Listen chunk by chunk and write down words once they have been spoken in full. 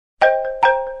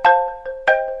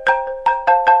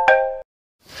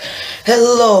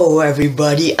Hello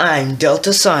everybody, I'm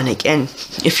DeltaSonic, and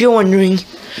if you're wondering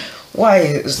why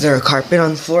is there a carpet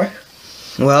on the floor,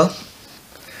 well,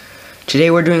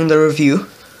 today we're doing the review.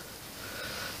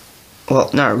 Well,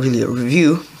 not really a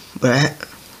review, but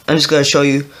I'm just going to show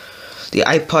you the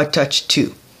iPod Touch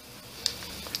 2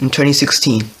 in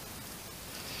 2016.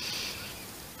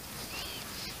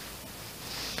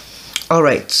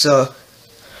 Alright, so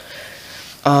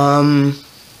let's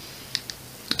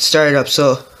start it up.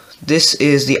 So this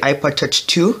is the iPod Touch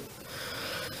 2,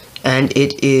 and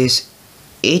it is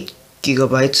 8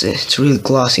 gigabytes. It's really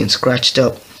glossy and scratched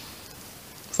up.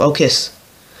 Focus.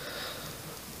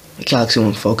 The Galaxy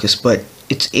won't focus, but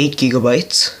it's 8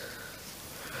 gigabytes.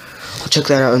 I'll check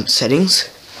that out in settings.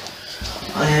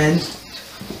 And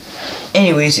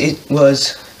anyways, it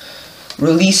was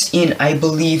released in, I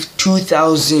believe,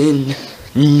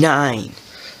 2009.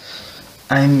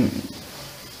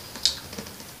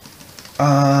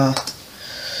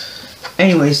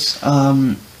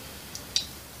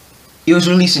 It was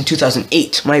released in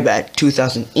 2008, my bad,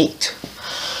 2008,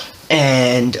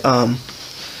 and,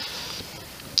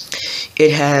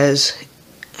 it has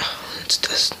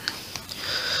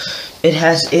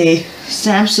a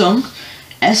Samsung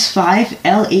S5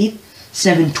 L8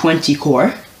 720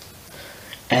 core,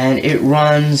 and it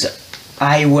runs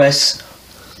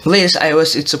latest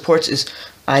iOS it supports is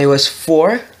iOS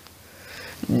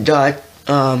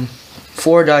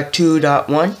 4.2.1.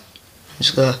 I'm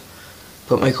just gonna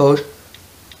put my code.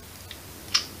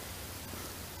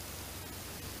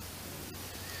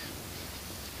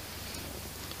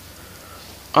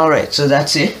 Alright, so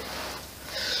that's it.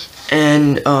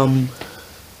 And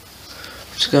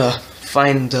just gonna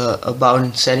find the about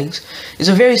and settings. It's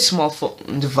a very small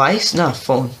device, not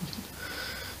phone.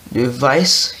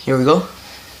 Device. Here we go.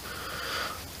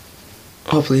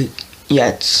 Hopefully, yeah,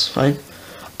 it's fine.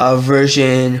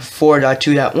 Version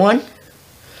 4.2.1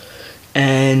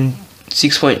 and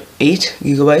 6.8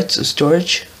 gigabytes of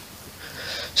storage.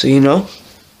 So you know.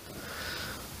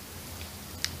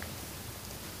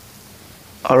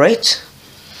 Alright.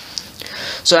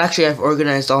 So actually I've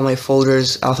organized all my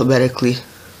folders alphabetically.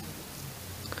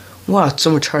 Wow, it's so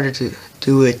much harder to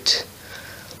do it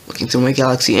looking through my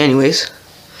Galaxy. Anyways.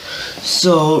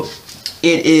 So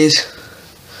it is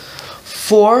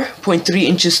 4.3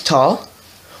 inches tall,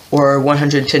 or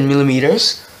 110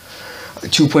 millimeters,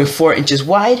 2.4 inches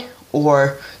wide,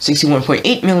 or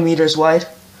 61.8 millimeters wide,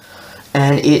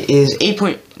 and it is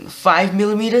 8.5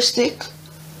 millimeters thick,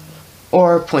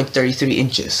 or 0.33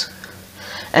 inches,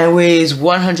 and weighs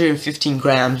 115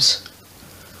 grams,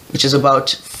 which is about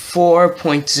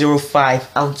 4.05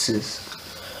 ounces.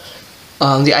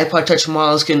 The iPod Touch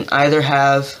models can either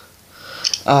have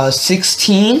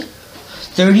 16,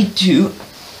 32,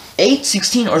 8,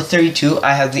 16, or 32.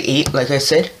 I have the 8, like I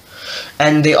said,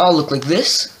 and they all look like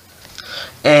this.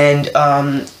 And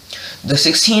the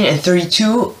 16 and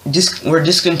 32 were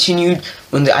discontinued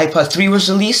when the iPod 3 was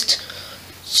released.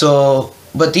 So,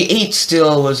 but the 8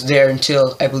 still was there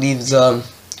until I believe I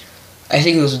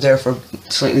think it was there for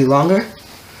slightly longer.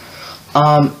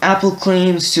 Apple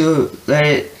claims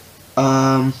that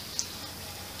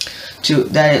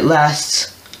it lasts.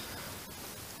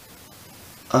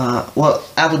 Well,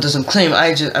 Apple doesn't claim.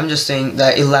 I'm just saying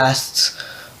that it lasts.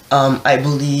 I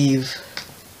believe,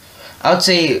 I would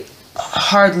say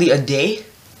hardly a day.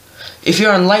 If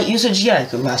you're on light usage, yeah, it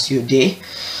could last you a day.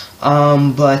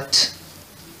 But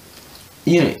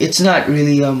you know, it's not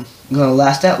really gonna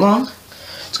last that long.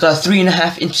 It's got a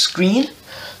 3.5-inch screen,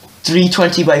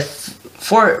 320 by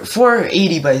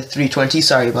 480 by 320.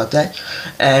 Sorry about that,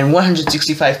 and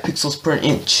 165 pixels per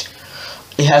inch.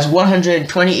 It has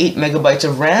 128 megabytes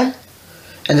of RAM,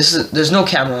 and there's no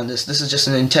camera on this. This is just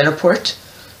an antenna port.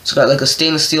 It's got like a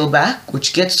stainless steel back,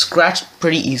 which gets scratched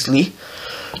pretty easily.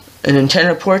 An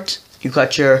antenna port. You've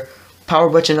got your power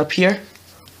button up here,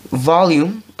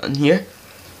 volume on here.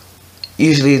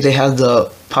 Usually they have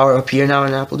the power up here now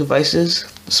on Apple devices,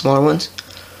 the smaller ones.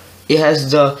 It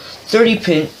has the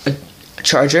 30-pin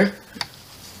charger.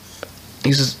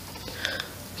 This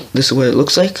is what it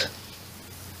looks like.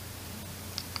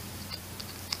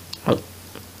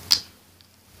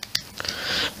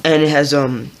 And it has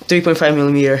 3.5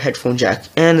 millimeter headphone jack,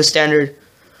 and the standard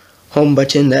home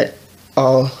button that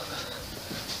the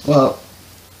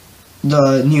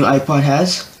new iPod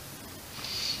has.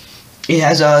 It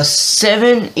has a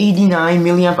 789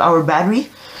 milliamp hour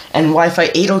battery and Wi-Fi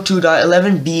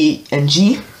 802.11b and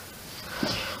G.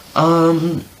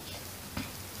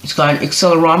 It's got an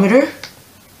accelerometer,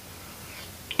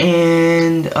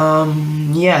 and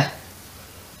yeah.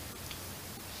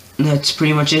 That's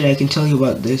pretty much it I can tell you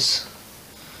about this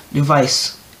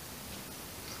device.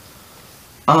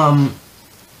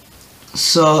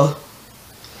 So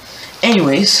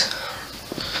anyways,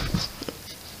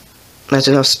 that's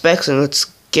enough specs, and let's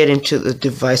get into the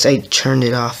device. I turned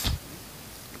it off.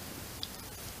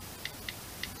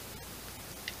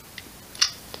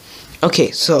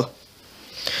 Okay, so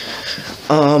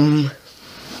the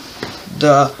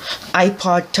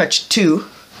iPod Touch 2,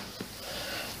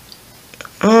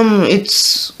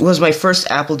 it was my first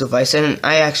Apple device, and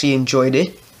I actually enjoyed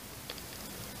it.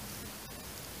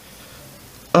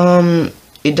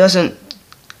 It doesn't,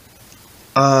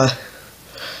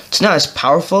 it's not as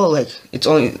powerful. Like,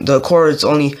 the core is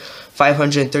only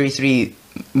 533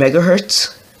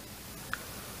 megahertz.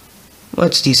 Well,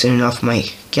 it's decent enough. My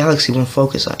Galaxy won't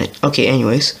focus on it. Okay,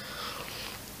 anyways,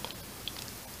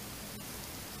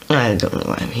 I don't know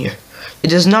why I'm here. It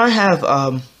does not have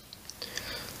the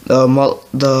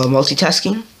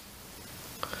multitasking,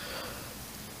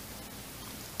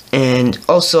 and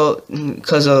also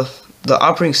because of the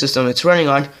operating system it's running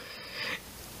on,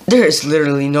 there is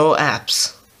literally no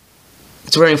apps.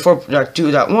 It's running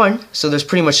 4.2.1, so there's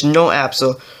pretty much no apps.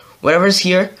 So whatever's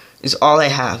here is all I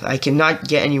have. I cannot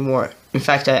get any more. In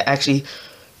fact, I actually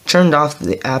turned off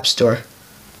the App Store.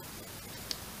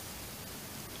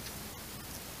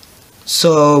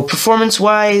 So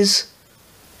performance-wise,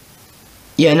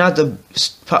 yeah, not the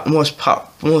most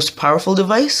powerful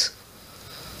device.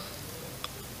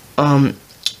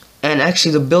 And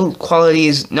actually, the build quality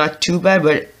is not too bad,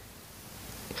 but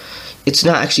it's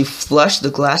not actually flush,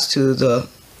 the glass to the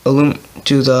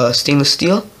stainless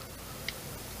steel.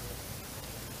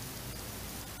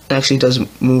 It actually does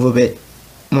move a bit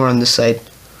more on this side.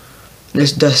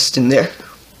 There's dust in there.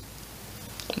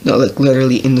 No, like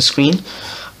literally in the screen.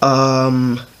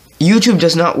 YouTube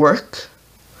does not work.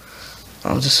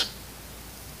 I'll just...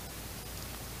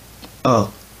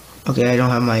 Oh, okay, I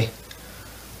don't have my...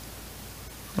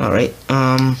 Alright,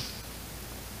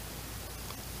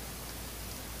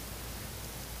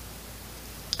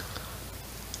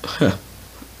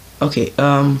 okay,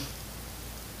 alright,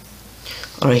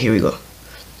 here we go.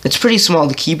 It's pretty small,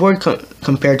 the keyboard,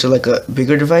 compared to like a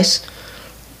bigger device,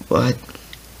 but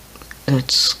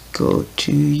let's go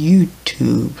to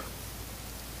YouTube.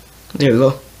 There we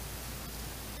go.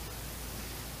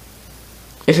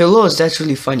 If it loads, that's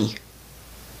really funny.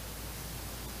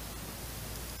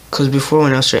 Because before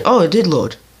when I was trying... Oh, it did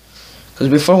load. Because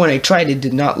before when I tried, it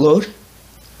did not load.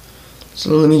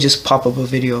 So let me just pop up a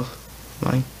video of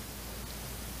mine.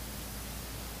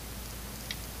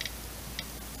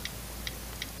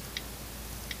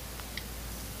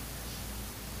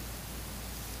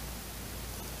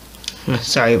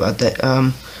 Sorry about that.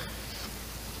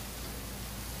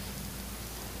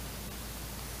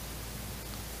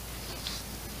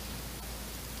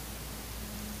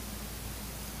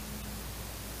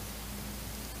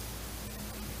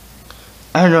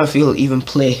 I don't know if it'll even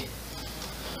play,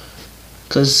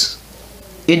 because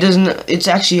it doesn't. It's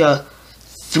actually a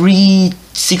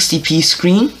 360p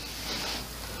screen.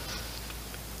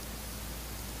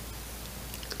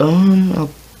 I'll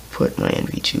put my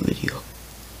NV2 video.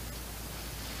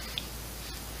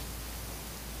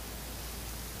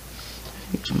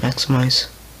 To maximize.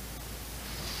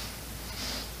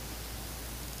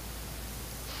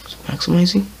 Is it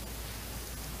maximizing?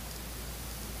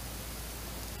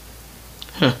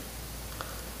 Huh.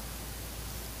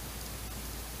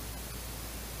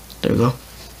 There we go.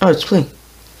 Oh, it's playing.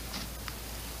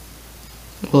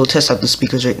 We'll test out the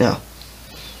speakers right now.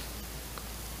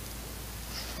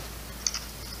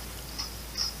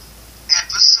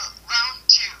 Episode round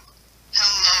 2.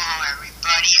 Hello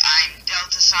everybody, I'm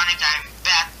DeltaSonic. I'm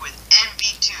back with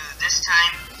NV2. This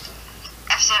time,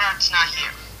 episode art's not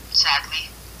here, sadly.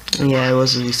 Yeah, it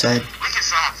was really sad. We can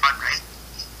still have fun, right?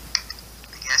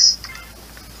 I guess.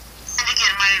 And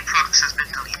again, my inbox has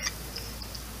been deleted.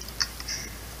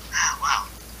 Wow.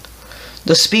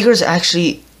 The speaker's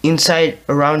actually inside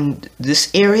around this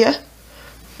area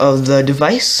of the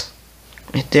device,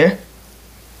 right there.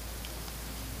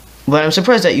 But I'm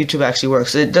surprised that YouTube actually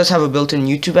works. It does have a built-in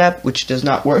YouTube app, which does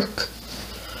not work.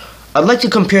 I'd like to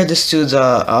compare this to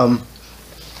the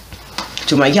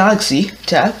to my Galaxy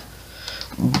Tab,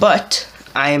 but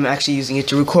I am actually using it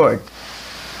to record.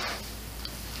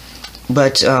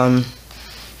 But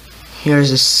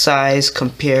here's the size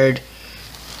compared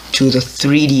to the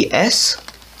 3DS.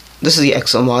 This is the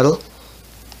XL model.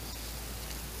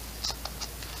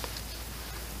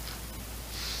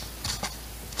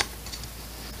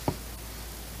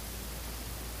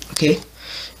 Okay,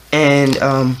 and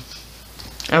I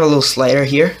have a little slider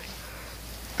here.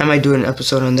 I might do an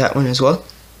episode on that one as well.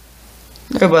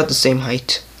 They're about the same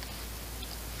height.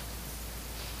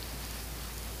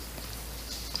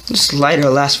 This lighter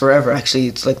lasts forever. Actually,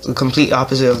 it's like the complete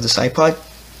opposite of this iPod.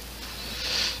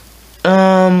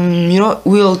 You know what?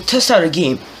 We'll test out a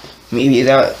game. Maybe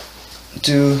that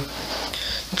to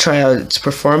try out its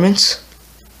performance.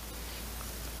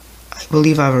 I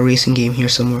believe I have a racing game here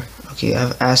somewhere. Okay, I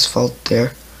have Asphalt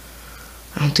there.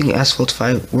 I don't think Asphalt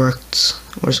 5 works.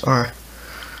 Where's R?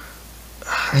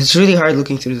 It's really hard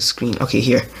looking through the screen. Okay,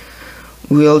 here.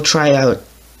 We'll try out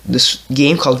this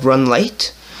game called Run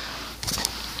Light.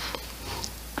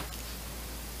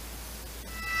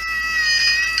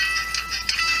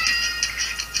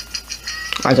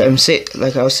 Like I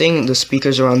was saying, the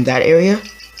speakers are on that area.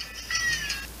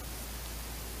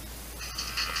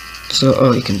 So,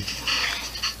 oh, you can.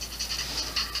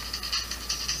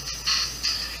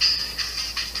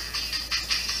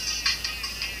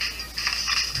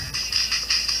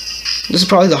 This is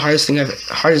probably the hardest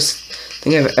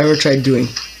thing I've ever tried doing.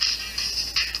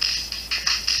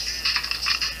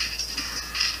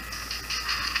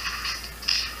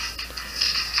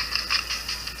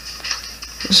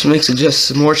 This makes it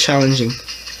just more challenging.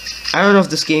 I don't know if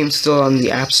this game's still on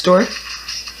the App Store,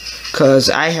 because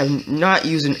I have not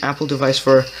used an Apple device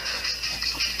for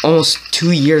almost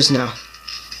 2 years now.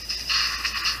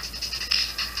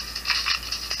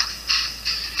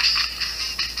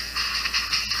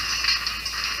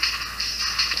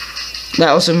 That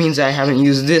also means I haven't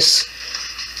used this.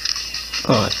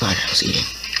 Oh God, I was eating.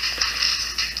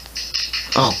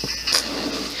 Oh.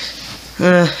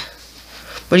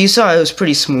 But you saw it was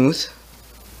pretty smooth.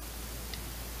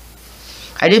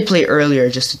 I did play earlier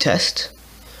just to test.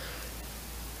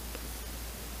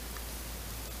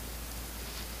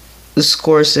 The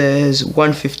score says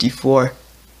 154.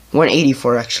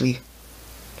 184 actually.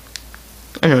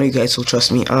 I know you guys will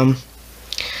trust me.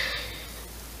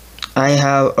 I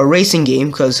have a racing game,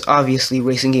 because obviously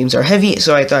racing games are heavy,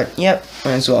 so I thought, yep,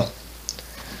 might as well.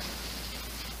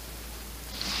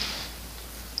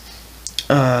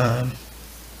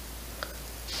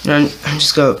 I'm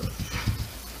just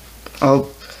I'll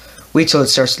wait till it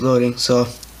starts loading, so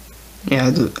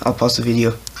yeah, I'll pause the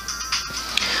video.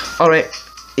 Alright,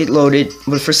 it loaded,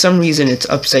 but for some reason it's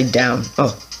upside down.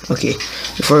 Oh, okay,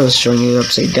 before I was showing you it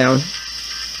upside down.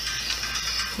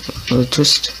 I'll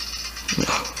just...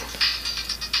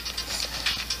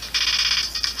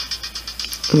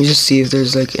 Let me just see if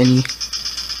there's like any...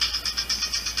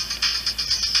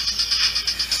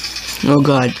 Oh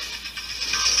God.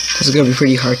 This is gonna be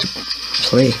pretty hard to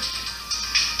play.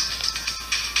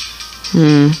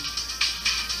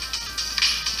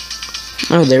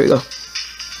 Oh, there we go.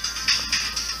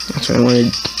 That's what I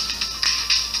wanted.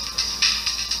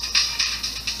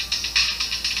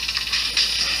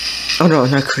 Oh no,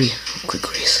 not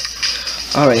quick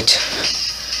race. Alright.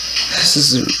 This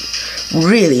is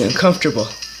really uncomfortable.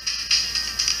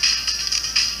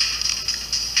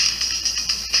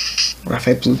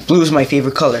 Graphite blue. Blue is my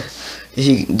favorite color. If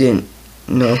you didn't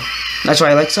know. That's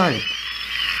why I like Sonic.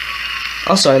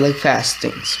 Also, I like fast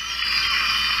things.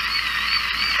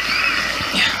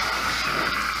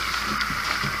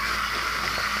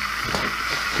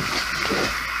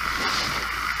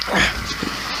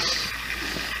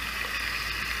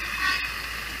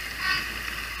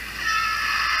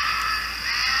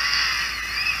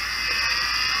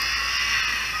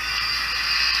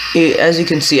 As you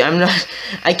can see,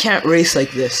 I can't race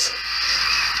like this.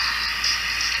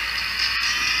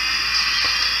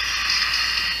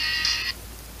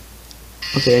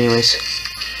 Okay, anyways.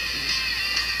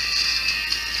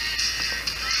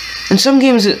 In some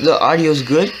games the audio is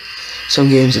good. Some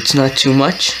games it's not too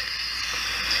much.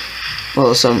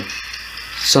 Well, some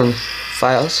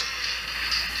files.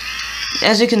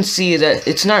 As you can see, that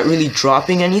it's not really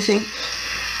dropping anything.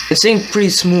 It's staying pretty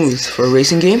smooth for a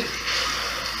racing game.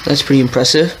 That's pretty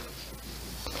impressive.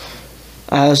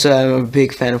 I also am a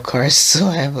big fan of cars, so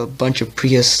I have a bunch of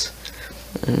Prius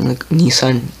and like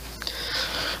Nissan.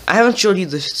 I haven't showed you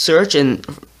the search and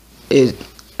you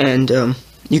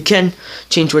can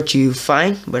change what you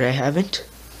find, but I haven't.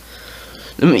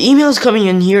 The emails coming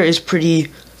in here is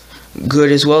pretty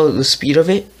good as well, the speed of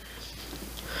it.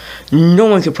 No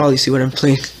one could probably see what I'm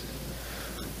playing.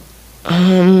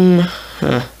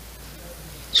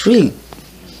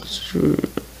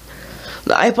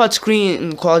 The iPod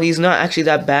screen quality is not actually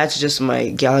that bad, it's just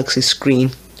my Galaxy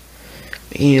screen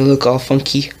making it look all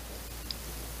funky.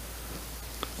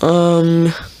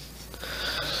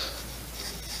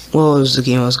 What was the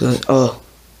game I was going to... Oh,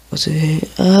 what's it?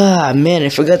 Ah, man, I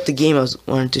forgot the game I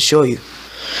wanted to show you.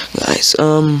 Guys,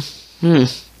 No,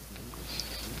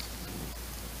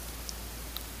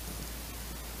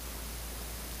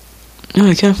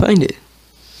 I can't find it.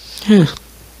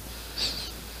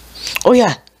 Oh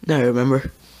yeah, Now I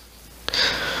remember.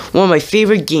 One of my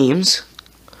favorite games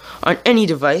on any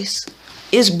device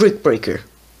is Brick Breaker.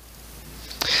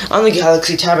 On the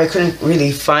Galaxy tab, I couldn't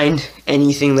really find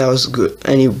anything that was good.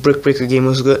 Any Brick Breaker game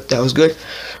was good. That was good.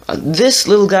 On this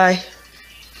little guy,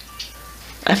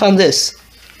 I found this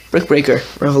Brick Breaker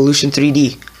Revolution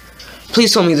 3D.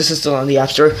 Please tell me this is still on the App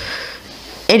Store.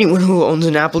 Anyone who owns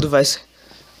an Apple device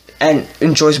and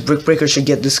enjoys Brick Breaker should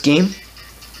get this game.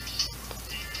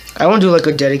 I won't do like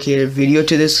a dedicated video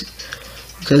to this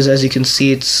because, as you can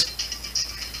see, it's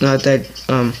not that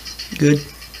good.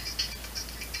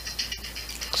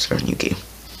 Start a new game.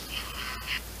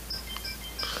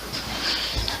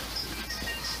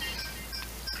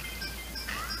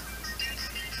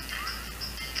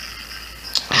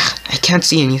 I can't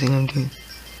see anything I'm doing.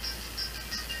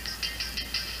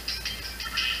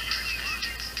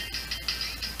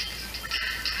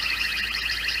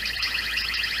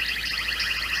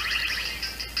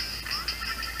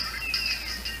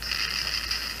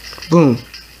 Boom.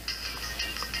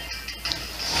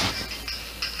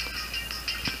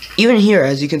 Even here,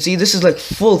 as you can see, this is like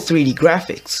full 3D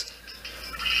graphics.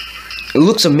 It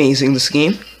looks amazing, this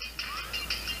game.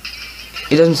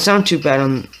 It doesn't sound too bad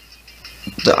on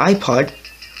the iPod.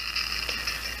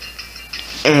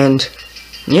 And,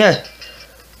 yeah.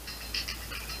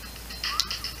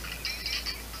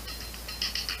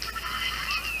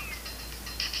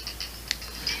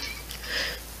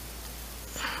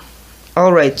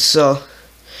 Alright, so,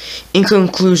 in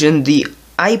conclusion, the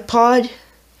iPod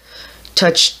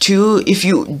Touch 2, if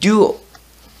you do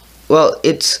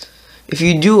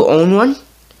own one,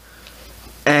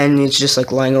 and it's just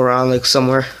like lying around like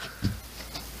somewhere,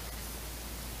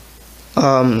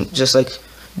 just like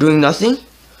doing nothing.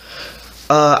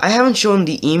 I haven't shown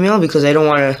the email because I don't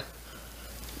want to,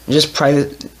 just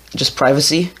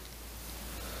privacy.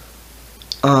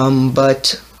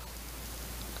 But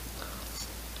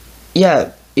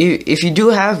yeah, if you do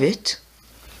have it,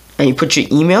 and you put your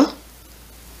email,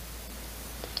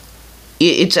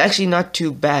 it's actually not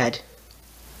too bad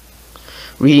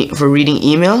reading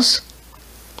emails.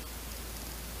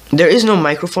 There is no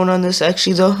microphone on this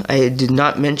actually though. I did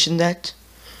not mention that.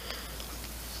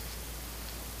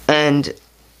 And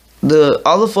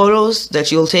all the photos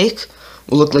that you'll take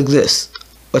will look like this.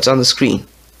 What's on the screen?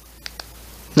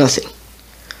 Nothing.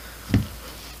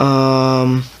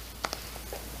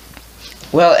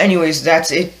 Well, anyways,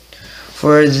 that's it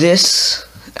for this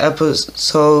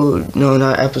episode. No,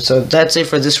 not episode. That's it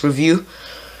for this review.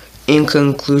 In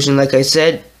conclusion, like I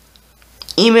said,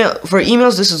 for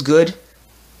emails this is good,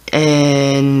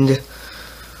 and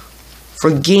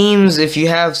for games, if you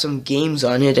have some games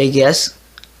on it, I guess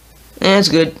it's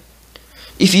good.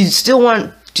 If you still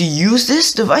want to use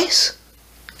this device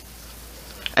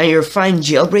and you're fine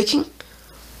jailbreaking,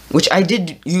 which I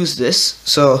did use this,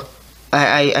 so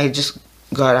I just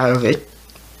got out of it.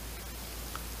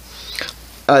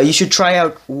 You should try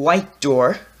out White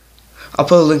Door. I'll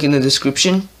put a link in the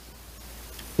description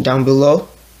down below.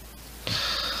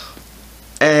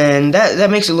 And that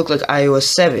makes it look like iOS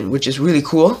 7, which is really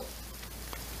cool.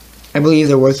 I believe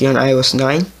they're working on iOS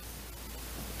 9.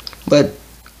 But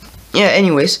yeah,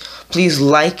 anyways, please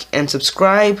like and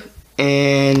subscribe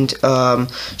and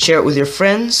share it with your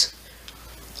friends.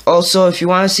 Also, if you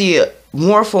want to see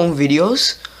more phone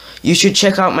videos, you should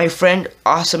check out my friend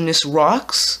Awesomeness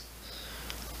Rocks.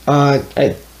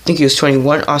 I think he was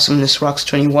 21. Awesomeness Rocks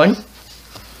 21.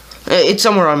 It's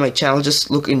somewhere on my channel.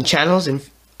 Just look in channels and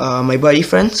my buddy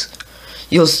friends.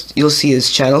 You'll see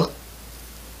his channel.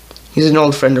 He's an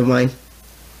old friend of mine.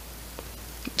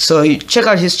 So you check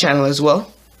out his channel as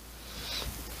well.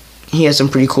 He has some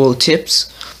pretty cool tips.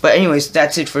 But anyways,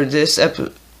 that's it for this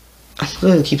episode. I'm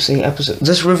gonna keep saying episode.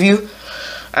 This review.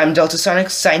 I'm DeltaSonic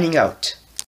signing out.